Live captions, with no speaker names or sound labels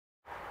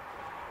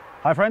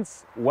Hi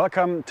friends,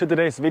 welcome to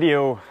today's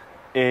video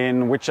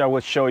in which I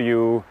will show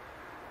you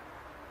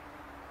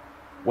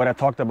what I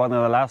talked about in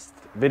the last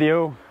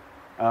video.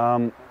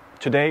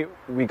 Today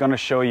we're going to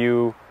show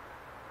you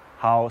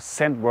how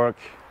Scentwork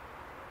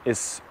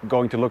is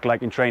going to look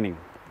like in training.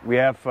 We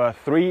have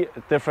three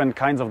different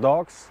kinds of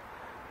dogs.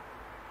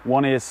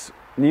 One is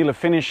nearly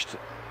finished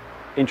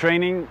in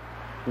training.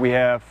 We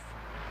have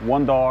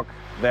one dog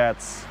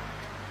that's,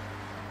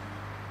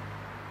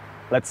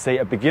 let's say,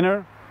 a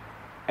beginner.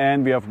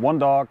 And we have one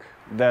dog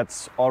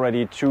that's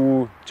already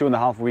two and a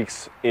half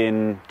weeks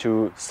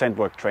into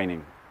Scentwork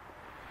training.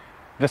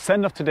 The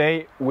scent of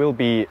today will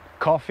be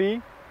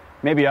coffee.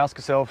 Maybe you ask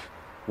yourself,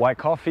 why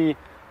coffee?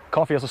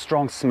 Coffee has a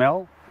strong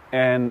smell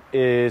and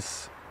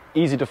is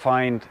easy to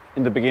find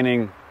in the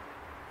beginning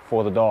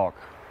for the dog.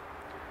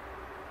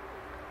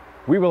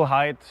 We will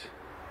hide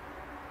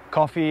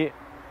coffee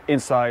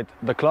inside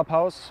the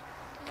clubhouse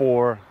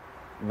for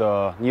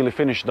the nearly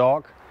finished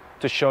dog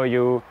to show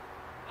you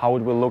how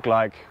it will look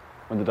like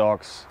when the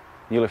dog's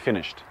nearly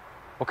finished.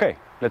 Okay,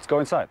 let's go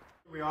inside.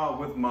 Here we are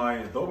with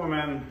my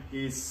Doberman.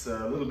 He's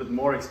a little bit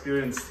more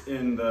experienced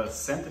in the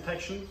scent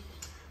detection.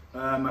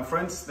 My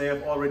friends, they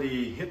have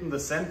already hidden the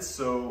scent,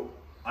 so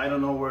I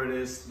don't know where it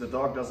is. The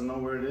dog doesn't know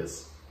where it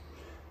is.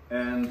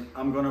 And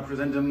I'm gonna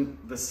present him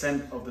the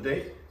scent of the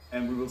day,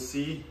 and we will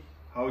see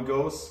how it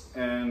goes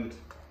and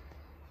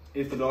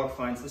if the dog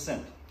finds the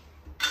scent.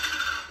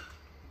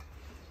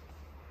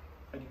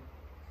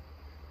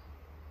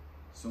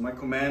 So my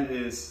command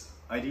is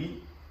ID,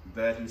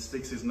 that he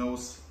sticks his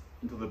nose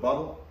into the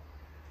bottle.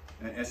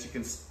 And as you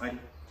can ID.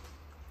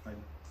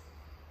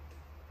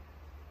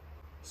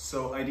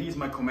 So ID is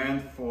my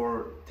command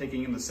for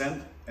taking in the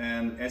scent.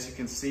 And as you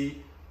can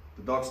see,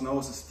 the dog's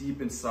nose is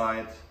deep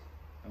inside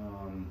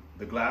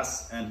the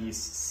glass and he's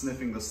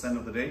sniffing the scent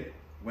of the day.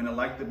 When I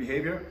like the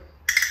behavior,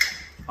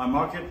 I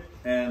mark it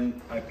and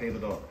I pay the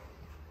dog.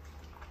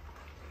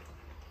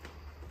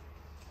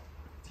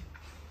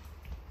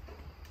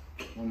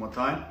 One more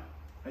time.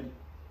 The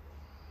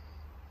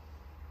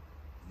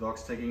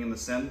dog's taking in the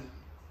scent.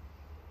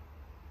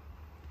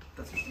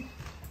 That's it.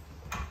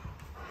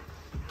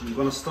 I'm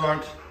gonna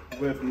start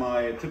with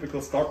my typical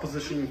start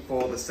position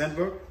for the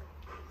Scentwork.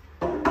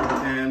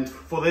 And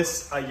for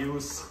this I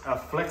use a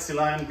flexi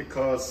line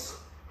because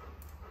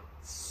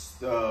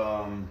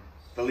the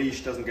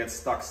leash doesn't get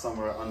stuck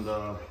somewhere under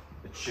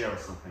a chair or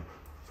something.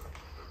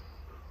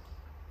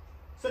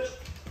 Sit.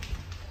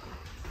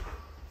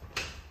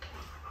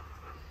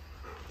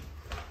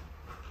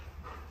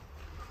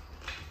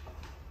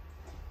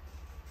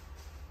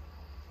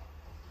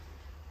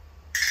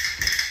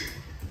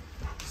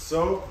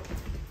 So,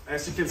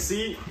 as you can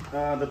see,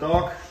 the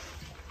dog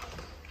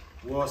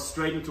was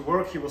straight into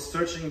work. He was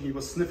searching, he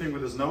was sniffing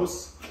with his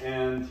nose,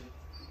 and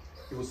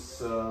he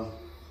was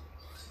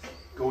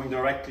going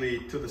directly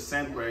to the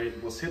scent where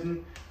it was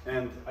hidden.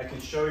 And I can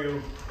show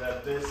you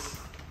that this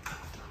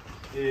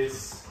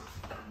is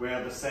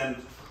where the scent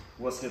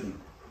was hidden.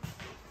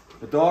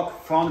 The dog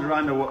found it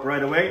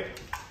right away.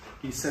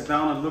 He sat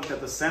down and looked at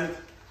the scent.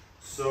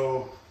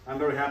 So I'm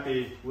very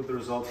happy with the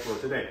results for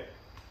today.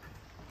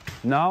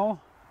 Now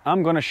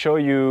I'm gonna show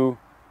you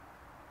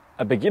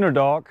a beginner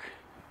dog.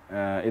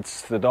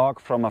 It's the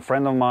dog from a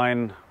friend of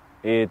mine.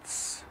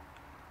 It's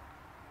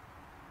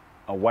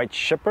a white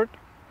shepherd.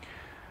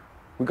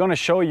 We're gonna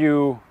show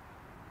you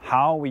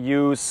how we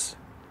use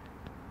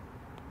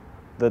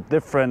the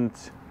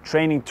different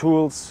training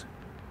tools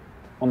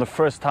on the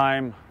first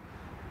time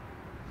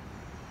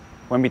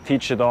when we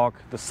teach the dog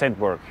the scent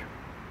work.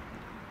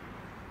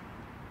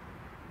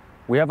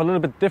 We have a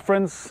little bit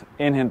difference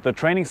in the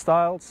training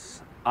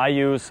styles. I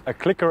use a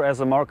clicker as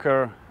a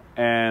marker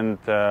and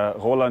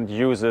Roland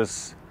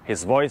uses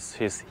his voice,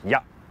 his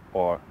ja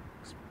or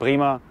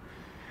prima.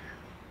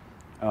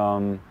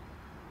 I'm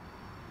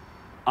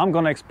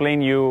gonna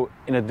explain you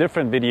in a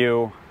different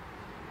video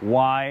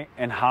why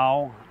and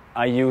how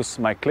I use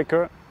my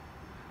clicker.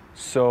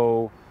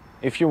 So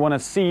if you wanna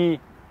see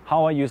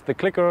how I use the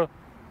clicker,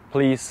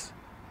 please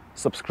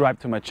subscribe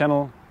to my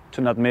channel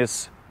to not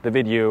miss the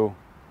video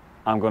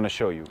I'm gonna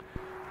show you.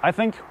 I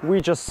think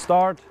we just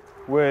start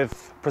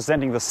with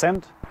presenting the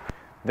scent,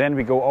 then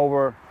we go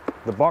over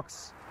the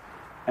box,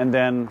 and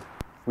then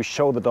we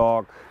show the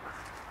dog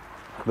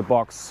the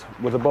box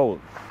with a bowl.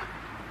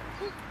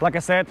 Like I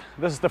said,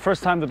 this is the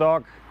first time the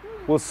dog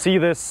will see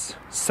this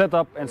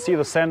setup and see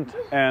the scent,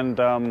 and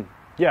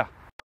yeah.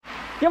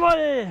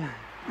 Jawohl!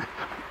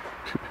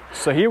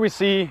 So here we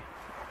see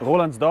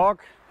Roland's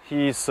dog.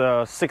 He's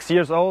 6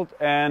 years old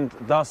and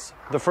thus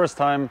the first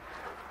time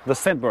the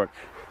scent work.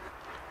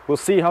 We'll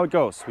see how it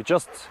goes. We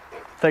just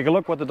take a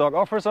look what the dog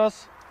offers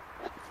us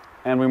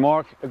and we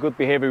mark a good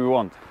behavior we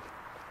want.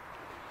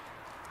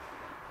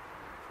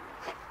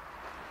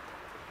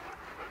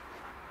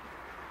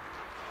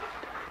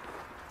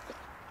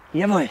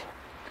 Jawohl!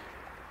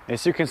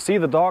 As you can see,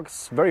 the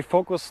dog's very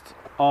focused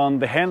on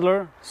the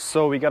handler,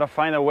 so we gotta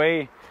find a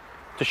way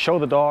to show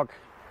the dog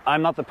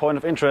I'm not the point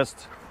of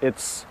interest,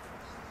 it's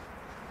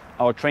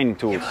our training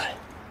tools.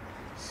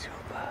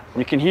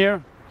 You can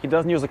hear he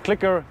doesn't use a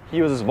clicker, he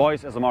uses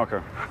voice as a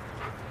marker.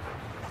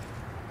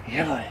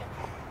 Yeah.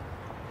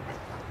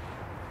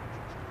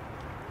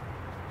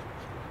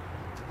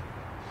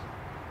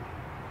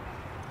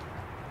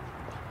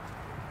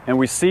 And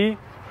we see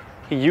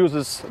he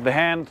uses the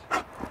hand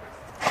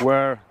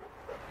where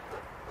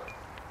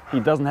he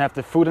doesn't have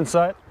the food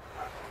inside.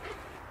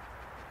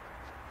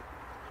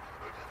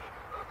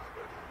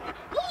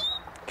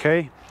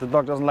 Okay, the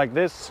dog doesn't like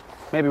this.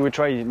 Maybe we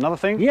try another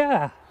thing.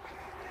 Yeah.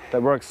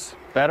 That works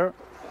better.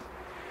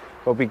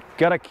 But we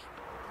gotta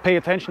pay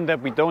attention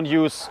that we don't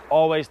use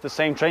always the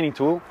same training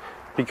tool,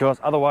 because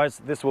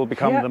otherwise this will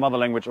become the mother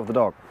language of the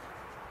dog.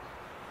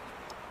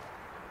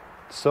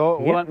 So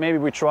Roland, maybe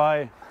we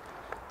try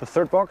the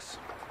third box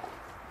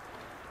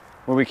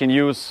where we can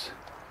use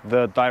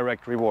the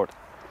direct reward.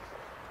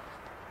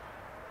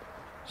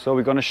 So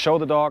we're gonna show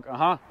the dog,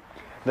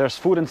 there's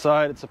food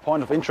inside, it's a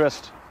point of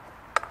interest.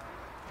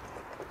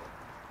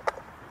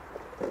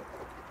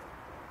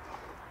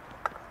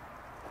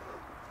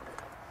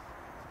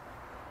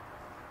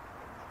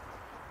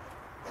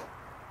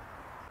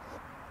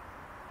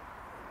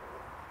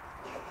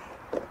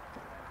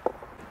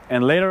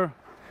 And later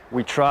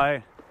we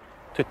try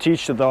to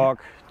teach the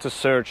dog to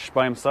search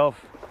by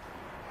himself,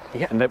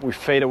 and that we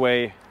fade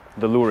away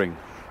the luring.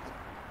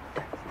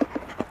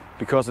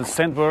 Because in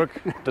Scentwork,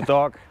 the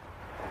dog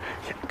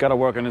gotta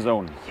work on his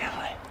own.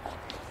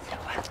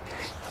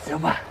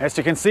 As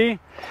you can see,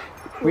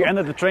 we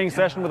ended the training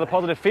session with a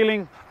positive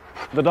feeling.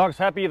 The dog's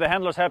happy, the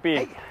handler's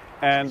happy,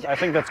 and I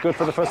think that's good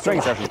for the first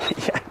training session.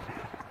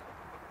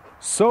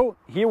 So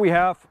here we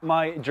have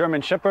my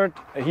German Shepherd.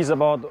 He's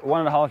about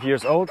 1.5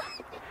 years old.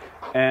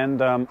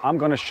 And I'm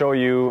going to show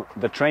you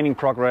the training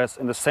progress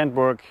in the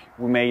Scentwork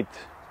we made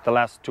the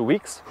last 2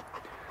 weeks.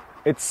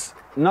 It's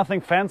nothing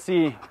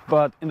fancy,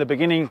 but in the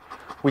beginning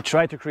we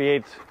try to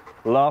create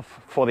love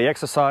for the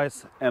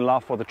exercise and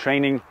love for the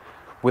training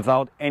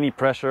without any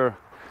pressure.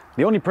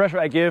 The only pressure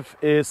I give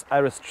is I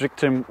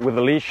restrict him with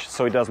a leash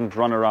so he doesn't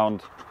run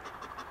around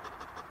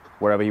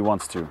wherever he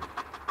wants to.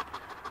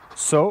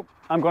 So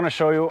I'm going to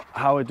show you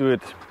how I do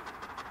it.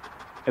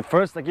 At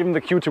first I give him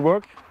the cue to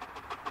work.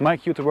 My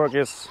cue to work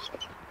is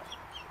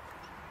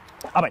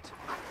Arbeit.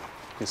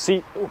 You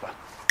see,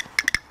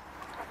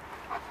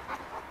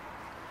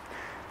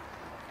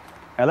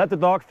 I let the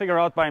dog figure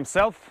out by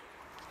himself.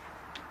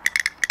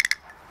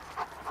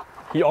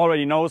 He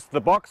already knows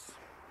the box.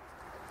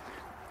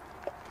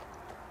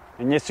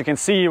 And as you can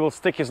see, he will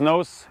stick his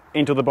nose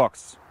into the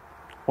box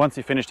once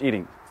he finished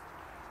eating.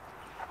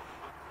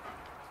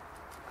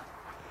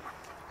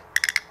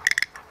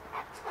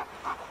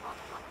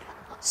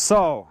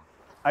 So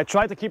I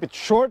try to keep it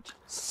short,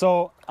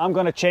 so I'm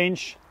gonna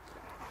change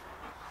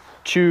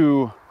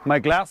to my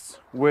glass,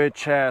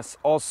 which has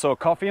also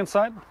coffee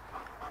inside.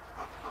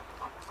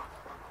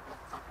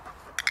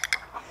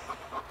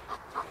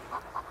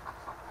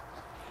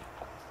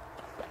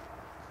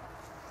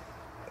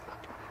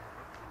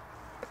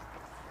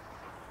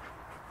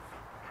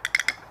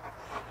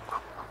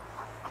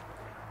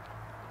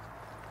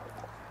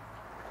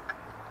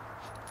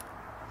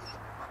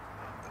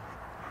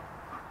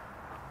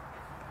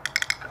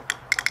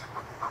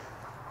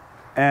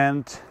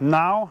 And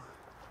now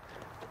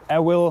I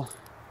will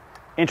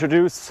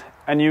introduce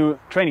a new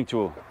training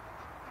tool.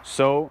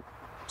 So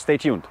stay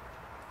tuned.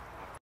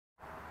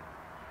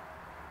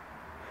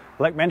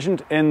 Like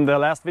mentioned in the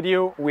last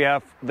video, we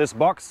have this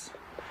box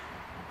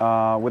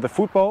with a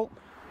food bowl.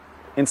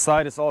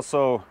 Inside is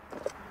also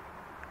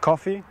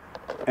coffee,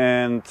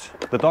 and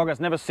the dog has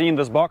never seen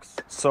this box,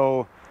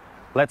 so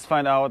let's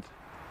find out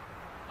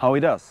how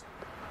he does.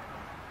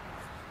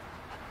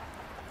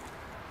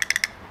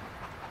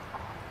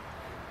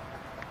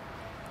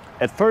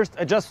 At first,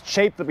 I just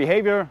shape the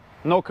behavior,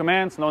 no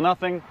commands, no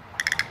nothing.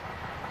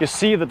 You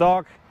see the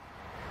dog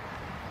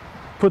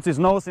puts his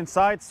nose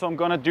inside, so I'm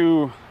gonna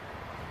do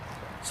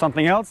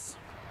something else.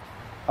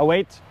 I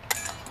wait,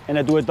 and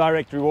I do a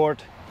direct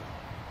reward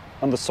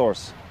on the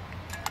source.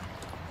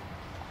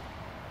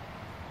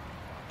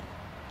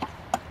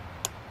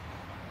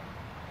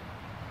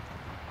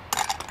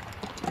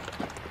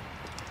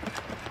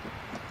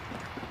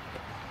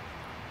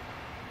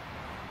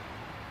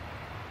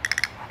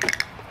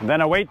 And then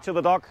I wait till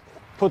the dog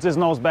puts his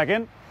nose back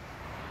in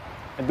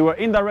and do an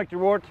indirect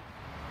reward.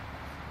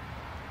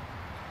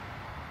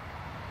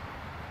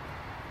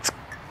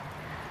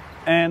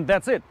 And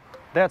that's it.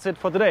 That's it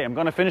for today. I'm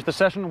gonna finish the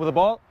session with a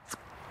ball.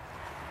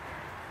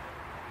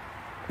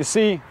 You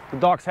see, the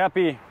dog's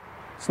happy,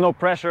 it's no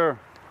pressure.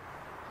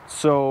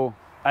 So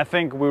I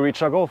think we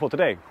reached our goal for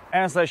today.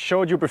 As I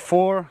showed you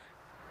before,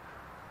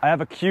 I have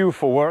a cue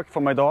for work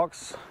for my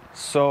dogs.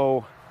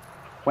 So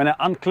when I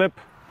unclip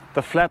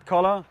the flat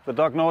collar, the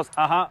dog knows,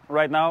 aha,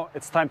 right now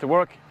it's time to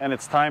work and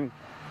it's time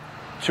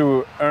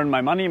to earn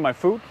my money, my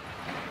food.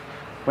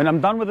 When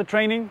I'm done with the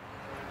training,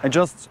 I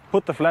just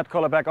put the flat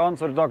collar back on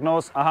so the dog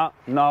knows, aha,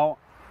 now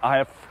I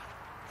have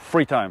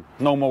free time,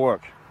 no more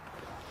work.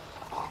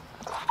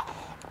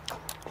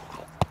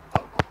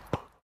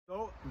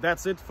 So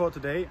that's it for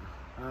today.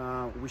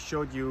 We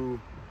showed you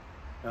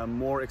a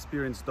more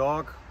experienced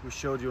dog. We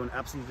showed you an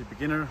absolutely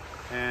beginner,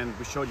 and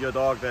we showed you a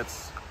dog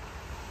that's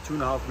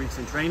 2.5 weeks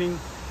in training.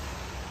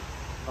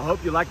 I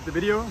hope you liked the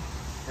video,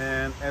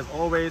 and as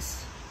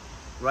always,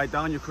 write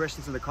down your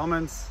questions in the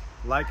comments,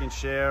 like and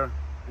share,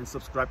 and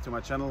subscribe to my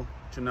channel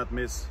to not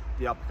miss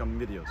the upcoming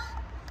videos.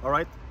 All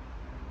right,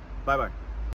 bye bye.